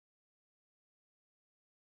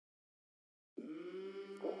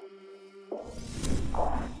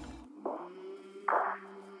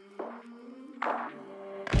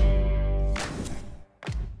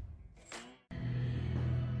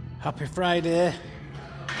Happy Friday,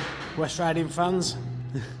 West Riding fans.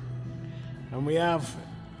 And we have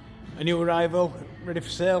a new arrival ready for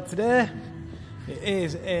sale today. It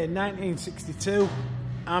is a 1962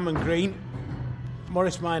 Almond Green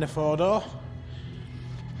Morris Minor 4-door,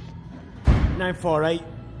 948,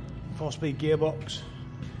 4-speed gearbox.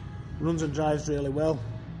 Runs and drives really well.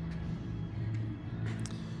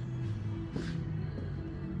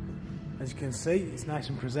 As you can see, it's nice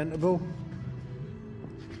and presentable.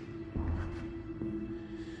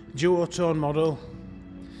 Duotone model.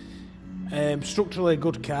 Structurally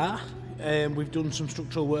good car. We've done some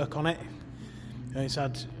structural work on it. It's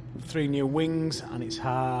had 3 new wings and it's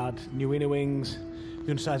had new inner wings.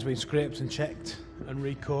 The underside's been scraped and checked and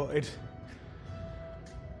recoated.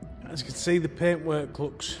 As you can see, the paintwork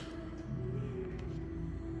looks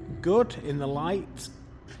good in the light.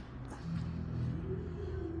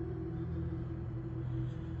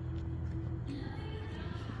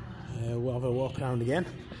 We'll have a walk around again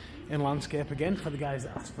in landscape again for the guys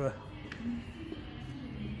that ask for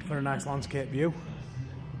a nice landscape view.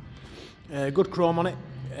 Good chrome on it.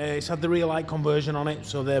 It's had the rear light conversion on it,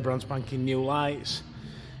 so they're brand spanking new lights.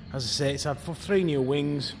 As I say, it's had 3 new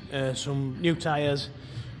wings, some new tyres,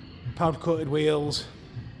 powder coated wheels.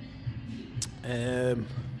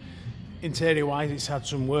 Interior wise, it's had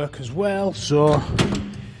some work as well, so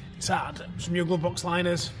it's had some new glove box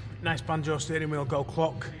liners, nice banjo steering wheel, gold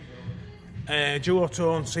clock,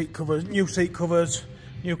 duotone seat covers,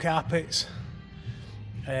 new carpets,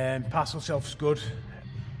 parcel shelf is good.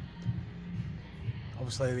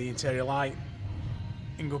 Obviously the interior light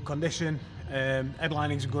in good condition,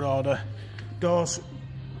 headlining's in good order, door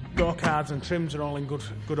cards and trims are all in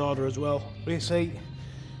good order as well. Rear seat,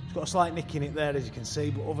 it's got a slight nick in it there, as you can see,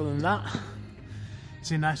 but other than that,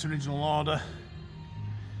 it's in nice original order.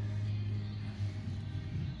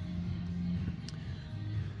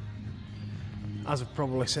 As I've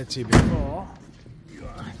probably said to you before,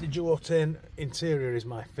 the duotone interior is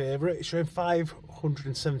my favourite. It's showing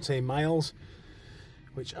 517 miles,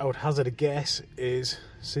 which I would hazard a guess is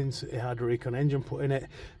since it had a recon engine put in it.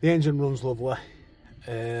 The engine runs lovely,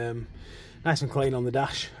 nice and clean on the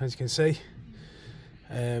dash, as you can see.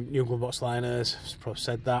 New glove box liners, I've probably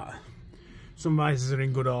said that. Some visors are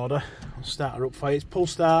in good order. I'll start her up for you. It's pull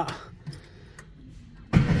start.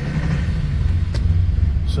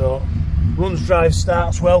 So, runs, drives,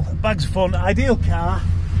 starts well. Bags of fun. Ideal car,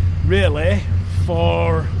 really,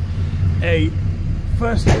 for a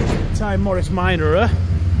first time Morris Minorer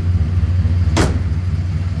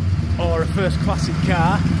or a first classic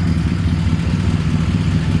car.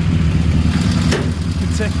 You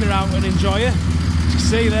can take her out and enjoy it. As you can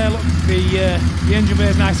see there, look, the engine bay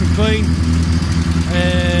is nice and clean.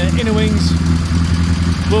 Inner wings,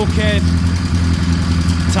 bulkhead,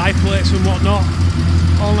 tie plates and whatnot,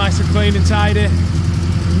 all nice and clean and tidy.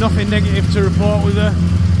 Nothing negative to report with her.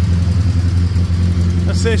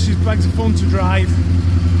 I say she's bags of fun to drive.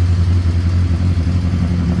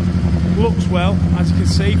 Looks well, as you can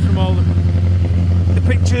see from all the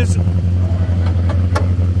pictures.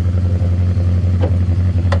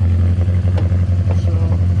 So,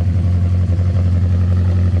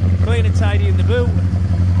 clean and tidy in the boot.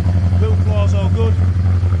 Boot floor's all good.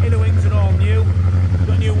 Inner wings are all new.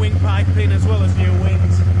 Got new wing piping as well as new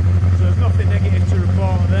wings. So there's nothing negative to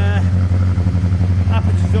report there.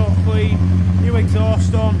 Aperture's all clean. New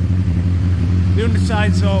exhaust on. The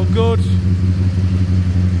underside's all good.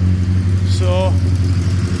 So,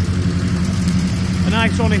 a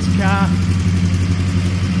nice honest car.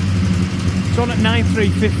 It's on at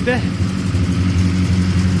 9,350.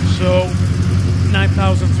 So,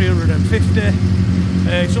 9,350.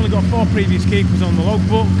 It's only got 4 previous keepers on the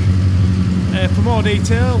logbook. For more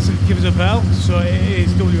details, give us a bell. So it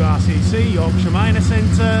is WRCC, Yorkshire Minor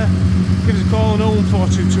Centre. Give us a call on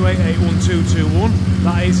 01422881221.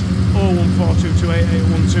 That is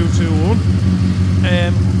 01422881221.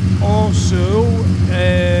 Also,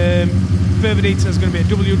 further details are going to be at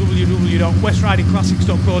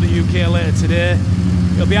www.westridingclassics.co.uk later today.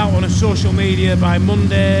 It'll be out on a social media by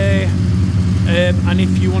Monday. And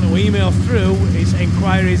if you want to email through, it's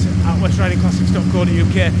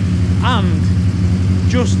enquiries@westridingclassics.co.uk. And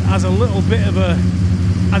just as a little bit of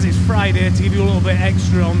as it's Friday, to give you a little bit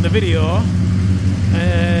extra on the video,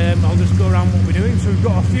 I'll just go around what we're doing. So we've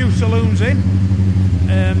got a few saloons in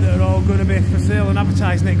that are all going to be for sale and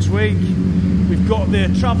advertised next week. We've got the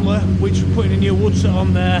Traveller, which we're putting a new woodset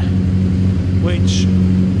on there, which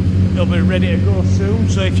it'll be ready to go soon.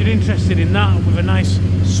 So if you're interested in that with a nice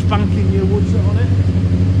spanking new woodset on it,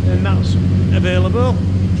 then that's available.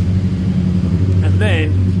 And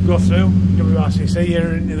then go through WRCC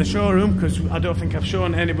here in the showroom, because I don't think I've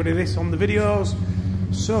shown anybody this on the videos.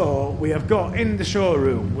 So we have got in the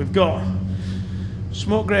showroom, we've got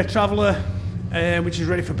smoke grey Traveller, which is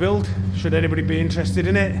ready for build, should anybody be interested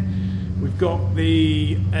in it. We've got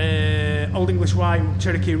the Old English White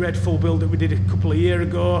Cherokee Red full build that we did a couple of years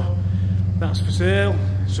ago. That's for sale,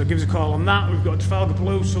 so give us a call on that. We've got Trafalgar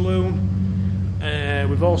Blue Saloon.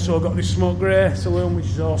 We've also got this smoke grey saloon, which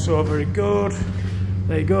is also very good.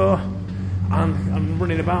 There you go. And I'm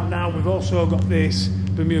running about now. We've also got this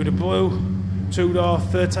Bermuda Blue 2-door,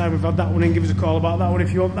 third time we've had that one in. Give us a call about that one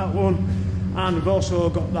if you want that one. And we've also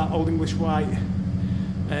got that Old English White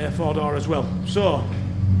 4-door as well. So,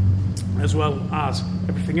 as well as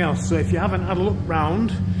everything else. So if you haven't had a look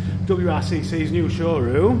round WRCC's new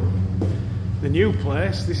showroom, the new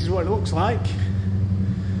place, this is what it looks like.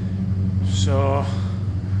 So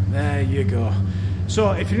there you go.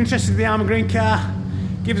 So if you're interested in the Almond Green car,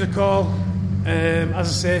 give us a call. As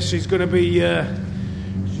I say, she's going to be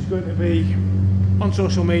on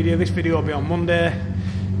social media. This video will be on Monday.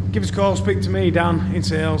 Give us a call, speak to me, Dan, in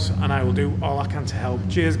sales, and I will do all I can to help.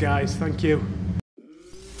 Cheers guys, thank you.